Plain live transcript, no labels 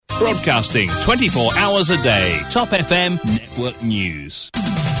Broadcasting 24 hours a day. Top FM Network News.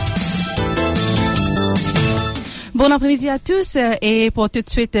 Bon après-midi à tous et pour tout de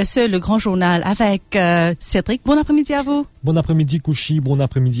suite le grand journal avec Cédric. Bon après-midi à vous. Bon après-midi Kouchi, bon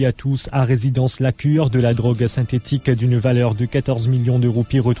après-midi à tous. À Résidence La Cure, de la drogue synthétique d'une valeur de 14 millions de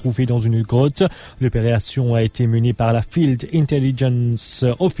roupies retrouvée dans une grotte. L'opération a été menée par la Field Intelligence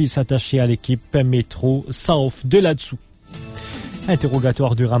Office attaché à l'équipe Metro South de là-dessous.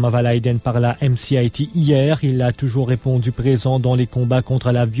 Interrogatoire de Ramaval Aiden par la MCIT hier, il a toujours répondu présent dans les combats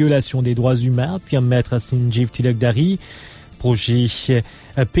contre la violation des droits humains, puis maître Sanjeev Tilakdari. Projet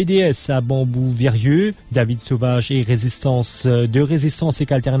PDS à Bambou-Virieux, David Sauvage et résistance et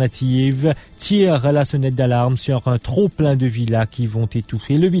qu'alternative tirent la sonnette d'alarme sur un trop-plein de villas qui vont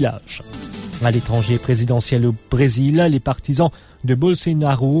étouffer le village. À l'étranger présidentiel au Brésil, les partisans de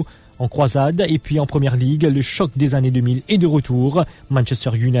Bolsonaro en croisade et puis en première ligue, le choc des années 2000 est de retour.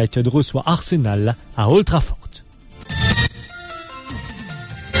 Manchester United reçoit Arsenal à Old Trafford.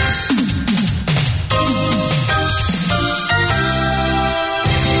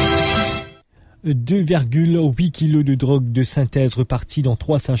 2,8 kilos de drogue de synthèse repartis dans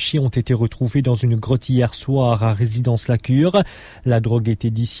 3 sachets ont été retrouvés dans une grotte hier soir à Résidence La Cure. La drogue était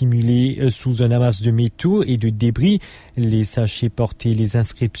dissimulée sous un amas de métaux et de débris. Les sachets portaient les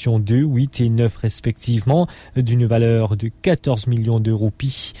inscriptions 2, 8 et 9 respectivement, d'une valeur de 14 millions de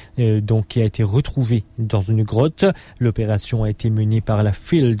roupies, qui a été retrouvée dans une grotte. L'opération a été menée par la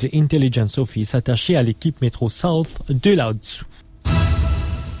Field Intelligence Office attachée à l'équipe Metro South de là-dessous.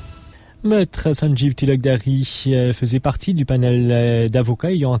 Maître Sanjeev Tilakdari faisait partie du panel d'avocats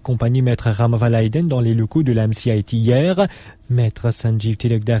ayant accompagné Maître Ramaval Aiden dans les locaux de la MCIT hier. Maître Sanjeev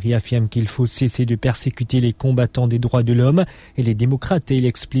Tilakdari affirme qu'il faut cesser de persécuter les combattants des droits de l'homme et les démocrates. Et il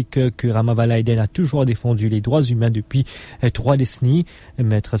explique que Ramaval Aiden a toujours défendu les droits humains depuis 3 décennies.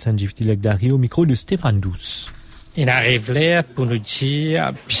 Maître Sanjeev Tilakdari au micro de Stéphane Douce. Il arrive là pour nous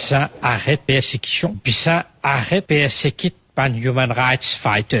dire, ça arrête persécution, ça arrête persécuter par human rights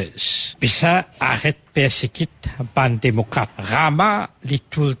fighters. Puis ça arrête persécuter par démocrates. Rama est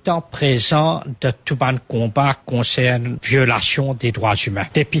tout le temps présent de tout ban combat concerne violation des droits humains.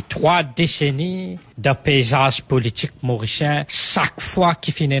 Depuis 3 décennies de paysage politique mauricien, chaque fois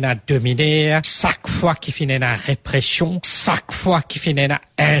qu'il finit à dominer, chaque fois qu'il finit à répression, chaque fois qu'il finit à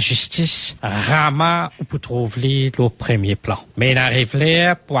injustice, Rama peut trouver le premier plan. Mais il arrive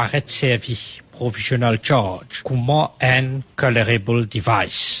là pour arrêter sa vie. Provisional charge, comment un tolerable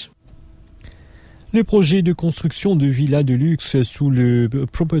device. Le projet de construction de villas de luxe sous le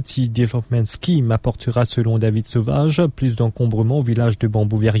Property Development Scheme apportera, selon David Sauvage, plus d'encombrement au village de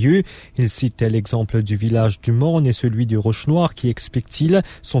Bambou-Virieux. Il cite l'exemple du village du Morne et celui de Roche-Noire qui, explique-t-il,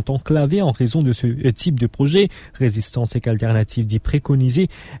 sont enclavés en raison de ce type de projet. Résistance et qu'alternative dit préconiser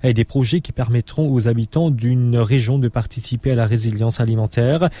des projets qui permettront aux habitants d'une région de participer à la résilience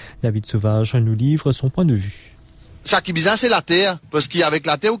alimentaire. David Sauvage nous livre son point de vue. Ça qui est bizarre, c'est la terre. Parce qu'avec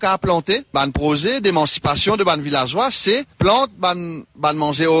la terre, on a planté, ban projet d'émancipation de ban villageois, c'est plante, ban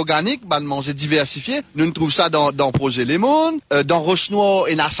manger organique, ban manger diversifié. Nous trouvons ça dans projet Les Mondes, dans Roche-Noire,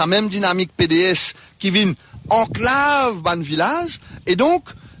 et dans sa même dynamique PDS qui vient enclave ban village. Et donc,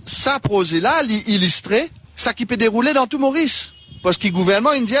 ça projet-là, illustré, ça qui peut dérouler dans tout Maurice. Parce que le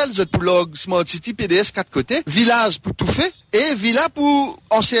gouvernement indien, je plug Smart City, PDS, 4 côtés, village pour tout fait, et villa pour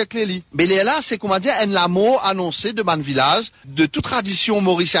encercler li. Mais là, c'est comment dire, un l'amour annoncé de ban village, de toute tradition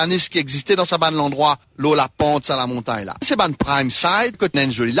mauricianiste qui existait dans sa ban l'endroit, l'eau, la pente, ça, la montagne là. C'est ban prime side, côté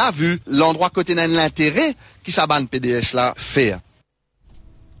n'a joli la vue, l'endroit côté n'a l'intérêt, qui sa ban PDS là fait.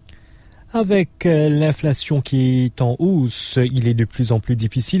 Avec l'inflation qui est en hausse, il est de plus en plus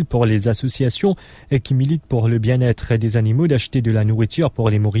difficile pour les associations qui militent pour le bien-être des animaux d'acheter de la nourriture pour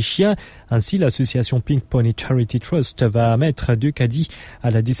les Mauriciens. Ainsi, l'association Pink Pony Charity Trust va mettre 2 caddies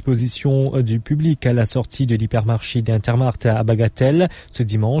à la disposition du public à la sortie de l'hypermarché d'Intermart à Bagatelle ce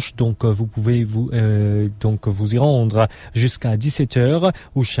dimanche. Donc, vous pouvez vous y rendre jusqu'à 17h.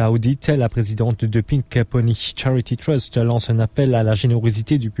 Usha Audit, la présidente de Pink Pony Charity Trust, lance un appel à la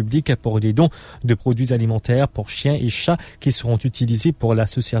générosité du public pour des dons de produits alimentaires pour chiens et chats qui seront utilisés par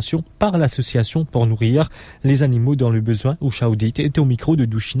l'association pour nourrir les animaux dans le besoin. Usha Audit est au micro de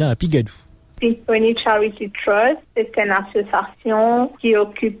Douchina à Pigadou. Pink Pony Charity Trust, c'est une association qui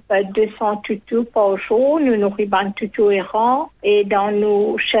occupe 200 toutous par jour. Nous nourrissons toutous errants et dans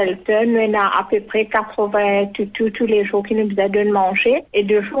nos shelters, nous avons à peu près 80 toutous tous les jours qui nous besoin de manger. Et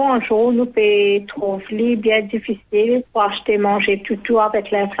de jour en jour, nous pouvons trouver bien difficile pour acheter manger toutou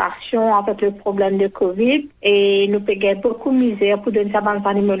avec l'inflation, avec le problème de Covid. Et nous pouvons gagner beaucoup de misère pour donner ça aux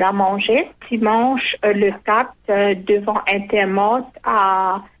animaux à manger. Dimanche, le 4, devant Intermart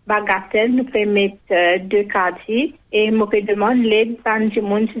à bagatelle, nous pouvons mettre 2 quartiers. Et je me demande l'aide du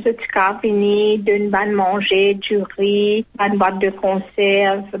monde si ce cas fini de ban manger du riz, ban boîte de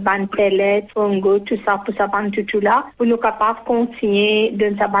conserve, ban pellets, fongo, tout ça pour ça ban tout là pour nous capables de continuer de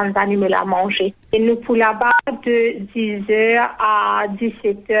nous ban animaux à manger. Et nous pour là-bas de 10h à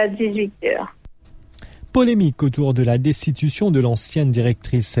 17h, 18h. Polémique autour de la destitution de l'ancienne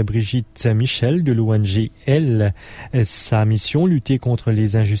directrice Brigitte Michel de l'ONG Elle. Sa mission, lutter contre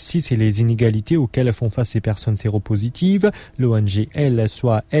les injustices et les inégalités auxquelles font face les personnes séropositives. L'ONG Elle,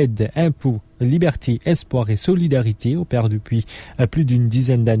 soit Aide, Impôts, Liberté, Espoir et Solidarité, opère depuis plus d'une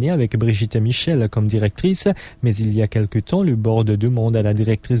dizaine d'années avec Brigitte Michel comme directrice. Mais il y a quelque temps, le board demande à la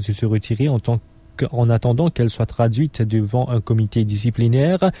directrice de se retirer en attendant qu'elle soit traduite devant un comité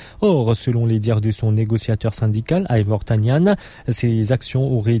disciplinaire. Or, selon les dires de son négociateur syndical, Ivor Tanyan, ces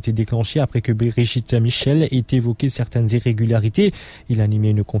actions auraient été déclenchées après que Brigitte Michel ait évoqué certaines irrégularités. Il a animé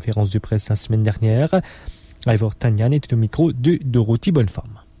une conférence de presse la semaine dernière. Ivor Tanyan est au micro de Dorothy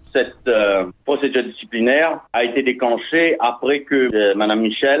Bonnefemme. Cette procédure disciplinaire a été déclenchée après que Mme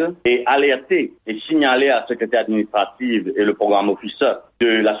Michel ait alerté et signalé à la secrétaire administrative et le programme officer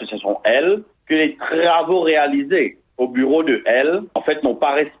de l'association Elle que les travaux réalisés au bureau de Elle, en fait, n'ont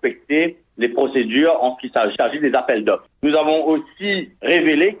pas respecté les procédures en ce qui s'agit des appels d'offres. Nous avons aussi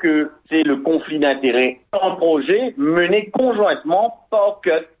révélé que c'est le conflit d'intérêts en projet mené conjointement par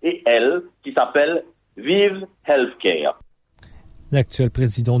CUT et Elle qui s'appelle Vive Healthcare. L'actuel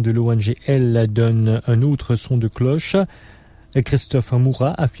président de l'ONG Elle donne un autre son de cloche. Christophe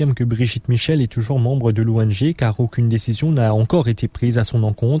Moura affirme que Brigitte Michel est toujours membre de l'ONG car aucune décision n'a encore été prise à son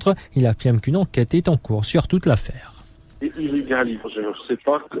encontre. Il affirme qu'une enquête est en cours sur toute l'affaire. Illégal, je ne sais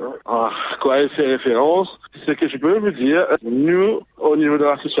pas à quoi elle fait référence. Ce que je peux vous dire, nous, au niveau de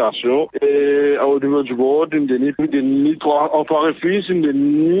l'association et au niveau du board, nous donnons 3 reprises, nous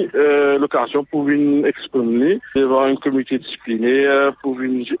donnons l'occasion pour une exprimer devant un comité disciplinaire, pour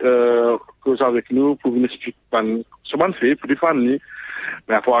une cause avec nous, pour une expliquer ce qu'on fait, pour défendre.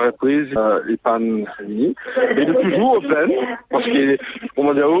 Mais à 3 reprises, il n'est pas fini. Et de toujours au plein, parce que, au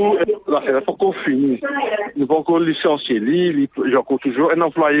moment où l'affaire n'est pas encore finie, nous pas encore licencié, il y a encore toujours un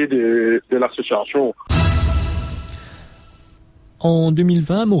employé de l'association. En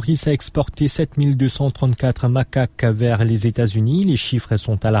 2020, Maurice a exporté 7234 macaques vers les États-Unis. Les chiffres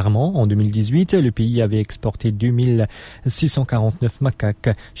sont alarmants. En 2018, le pays avait exporté 2649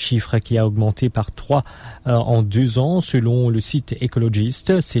 macaques, chiffre qui a augmenté par 3 en 2 ans. Selon le site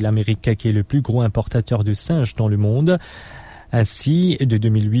Ecologist, c'est l'Amérique qui est le plus gros importateur de singes dans le monde. Ainsi, de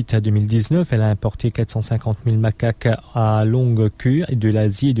 2008 à 2019, elle a importé 450 000 macaques à longue queue de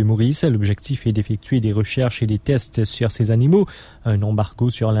l'Asie et de Maurice. L'objectif est d'effectuer des recherches et des tests sur ces animaux. Un embargo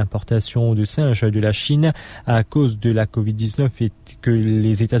sur l'importation de singes de la Chine à cause de la Covid-19 et que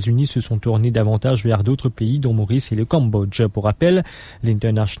les États-Unis se sont tournés davantage vers d'autres pays, dont Maurice et le Cambodge. Pour rappel,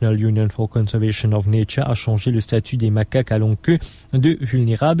 l'International Union for Conservation of Nature a changé le statut des macaques à longue queue de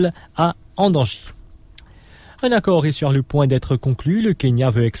vulnérables à en danger. Un accord est sur le point d'être conclu. Le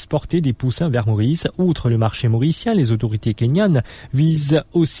Kenya veut exporter des poussins vers Maurice. Outre le marché mauricien, les autorités kenyanes visent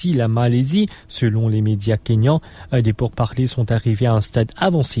aussi la Malaisie. Selon les médias kenyans, des pourparlers sont arrivés à un stade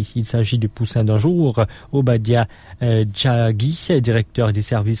avancé. Il s'agit de poussins d'un jour. Obadia Jagi, directeur des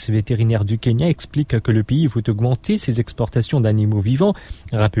services vétérinaires du Kenya, explique que le pays veut augmenter ses exportations d'animaux vivants.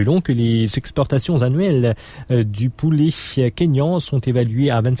 Rappelons que les exportations annuelles du poulet kenyan sont évaluées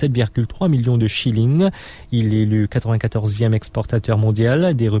à 27,3 millions de shillings. Il est le 94e exportateur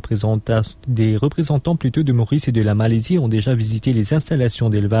mondial. Des représentants plutôt de Maurice et de la Malaisie ont déjà visité les installations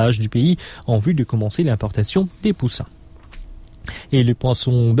d'élevage du pays en vue de commencer l'importation des poussins. Et le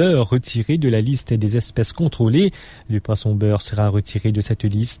poisson beurre retiré de la liste des espèces contrôlées. Le poisson beurre sera retiré de cette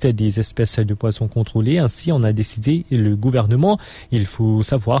liste des espèces de poissons contrôlées. Ainsi en a décidé le gouvernement. Il faut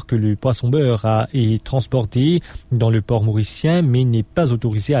savoir que le poisson beurre est transporté dans le port mauricien mais n'est pas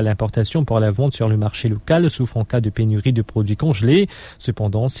autorisé à l'importation pour la vente sur le marché local, sauf en cas de pénurie de produits congelés.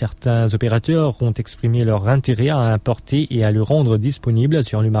 Cependant, certains opérateurs ont exprimé leur intérêt à importer et à le rendre disponible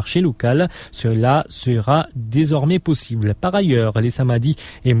sur le marché local. Cela sera désormais possible. Par ailleurs, les samadis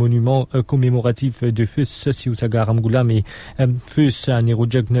et monuments commémoratifs de Fus Siusaga Ramgoulam et Fus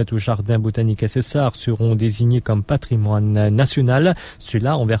Anirudjagnet au Jardin botanique SSR seront désignés comme patrimoine national,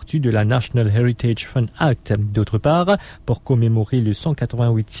 cela en vertu de la National Heritage Fund Act. D'autre part, pour commémorer le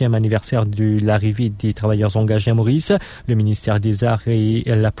 188e anniversaire de l'arrivée des travailleurs engagés à Maurice, le ministère des Arts et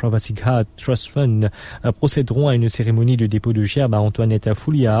la Pravasigat Trust Fund procéderont à une cérémonie de dépôt de gerbe à Antoinette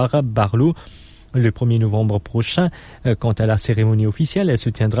Fouliard, Barlow, le 1er novembre prochain. Quant à la cérémonie officielle, elle se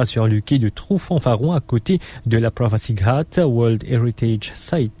tiendra sur le quai de Trou-Fanfaron à côté de la Privacy Ghat World Heritage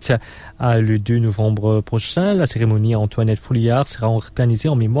Site. Le 2 novembre prochain, la cérémonie Antoinette Fouliard sera organisée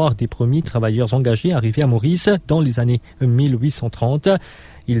en mémoire des premiers travailleurs engagés arrivés à Maurice dans les années 1830.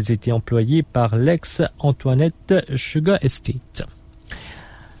 Ils étaient employés par l'ex-Antoinette Sugar Estate.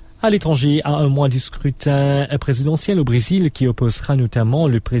 À l'étranger, à un mois du scrutin présidentiel au Brésil qui opposera notamment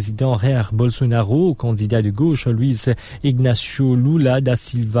le président Jair Bolsonaro au candidat de gauche Luiz Ignacio Lula da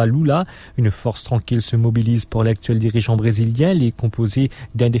Silva Lula, une force tranquille se mobilise pour l'actuel dirigeant brésilien. Il est composé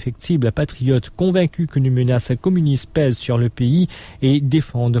d'indéfectibles patriotes convaincus qu'une menace communiste pèse sur le pays et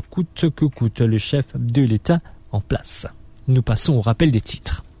défendent coûte que coûte le chef de l'État en place. Nous passons au rappel des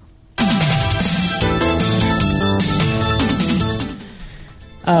titres.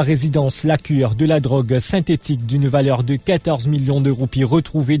 À résidence, la cure de la drogue synthétique d'une valeur de 14 millions de roupies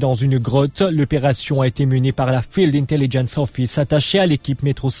retrouvée dans une grotte. L'opération a été menée par la Field Intelligence Office attachée à l'équipe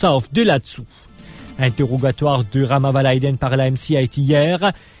Metro South de Latsu. Interrogatoire de Ramavalaiden par la MCIT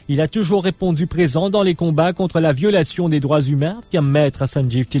hier. Il a toujours répondu présent dans les combats contre la violation des droits humains, comme maître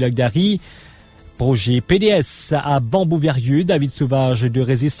Sanjeev Tilakdari. Projet PDS à Bambou-Verrieux, David Sauvage de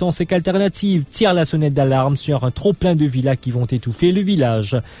Résistance et qu'Alternative tire la sonnette d'alarme sur un trop-plein de villas qui vont étouffer le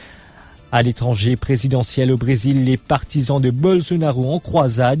village. À l'étranger présidentiel au Brésil, les partisans de Bolsonaro en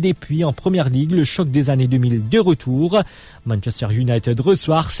croisade et puis en première ligue, le choc des années 2000 de retour. Manchester United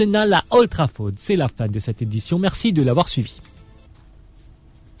reçoit Arsenal à Old Trafford. C'est la fin de cette édition. Merci de l'avoir suivi.